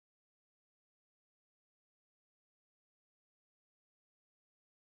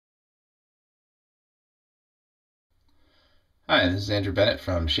Hi, this is Andrew Bennett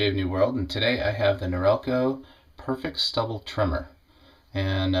from Shave New World, and today I have the Norelco Perfect Stubble Trimmer.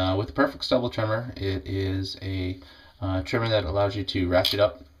 And with the Perfect Stubble Trimmer, it is a trimmer that allows you to ratchet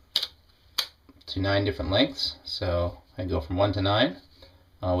up to 9 different lengths. So I go from 1 to 9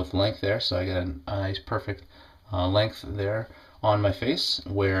 with length there, so I get a nice perfect length there on my face,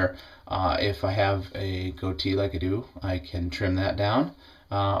 where if I have a goatee like I do, I can trim that down,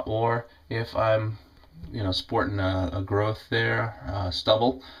 or if I'm sporting a growth there,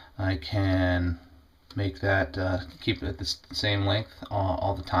 stubble, I can make that keep it at the same length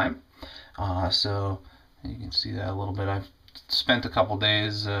all the time. So you can see that a little bit. I've spent a couple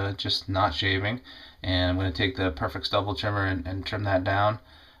days just not shaving, and I'm going to take the Perfect Stubble Trimmer and trim that down,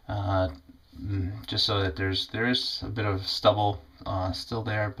 just so that there is a bit of stubble still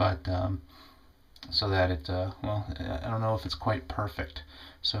there, but so that it well, I don't know if it's quite perfect.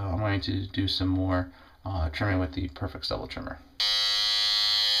 So I'm going to do some more trimming with the Perfect Stubble Trimmer.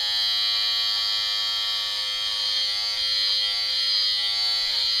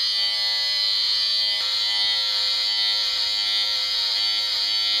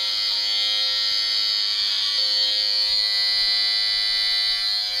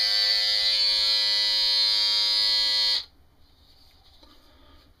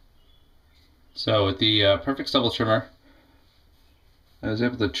 So with the Perfect Stubble Trimmer, I was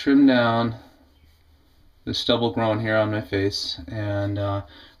able to trim down the stubble growing here on my face, and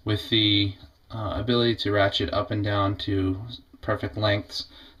with the ability to ratchet up and down to perfect lengths.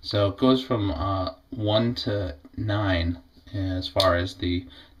 So it goes from 1 to 9 as far as the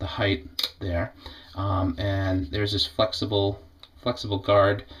height there, and there's this flexible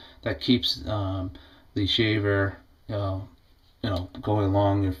guard that keeps the shaver going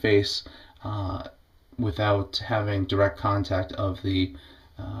along your face without having direct contact of the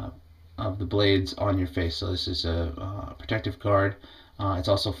blades on your face. So this is a protective guard. It's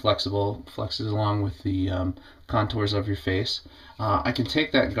also flexible, flexes along with the contours of your face. I can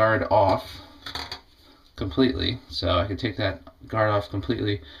take that guard off completely, so I can take that guard off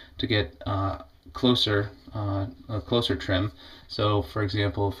completely to get a closer trim. So for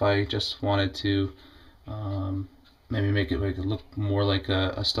example, if I just wanted to maybe make it look more like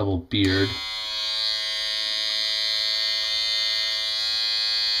a stubble beard,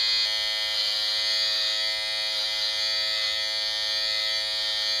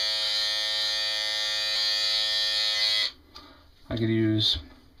 I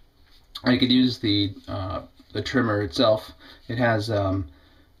could use the trimmer itself. It has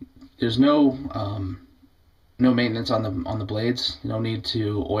there's no maintenance on the blades. You don't need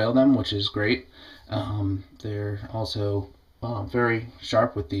to oil them, which is great. They're also very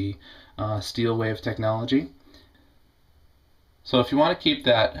sharp with the steel wave technology. So if you want to keep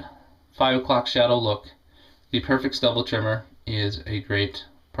that 5 o'clock shadow look, the Perfect Stubble Trimmer is a great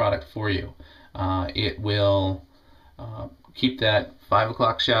product for you. It will keep that 5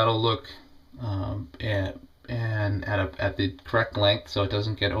 o'clock shadow look and at the correct length, so it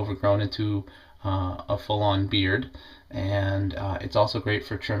doesn't get overgrown into a full-on beard. And it's also great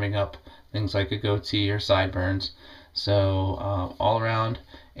for trimming up things like a goatee or sideburns. So all around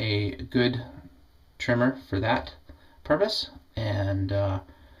a good trimmer for that purpose. And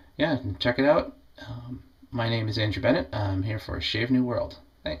yeah, check it out. My name is Andrew Bennett. I'm here for Shave New World.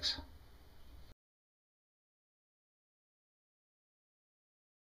 Thanks.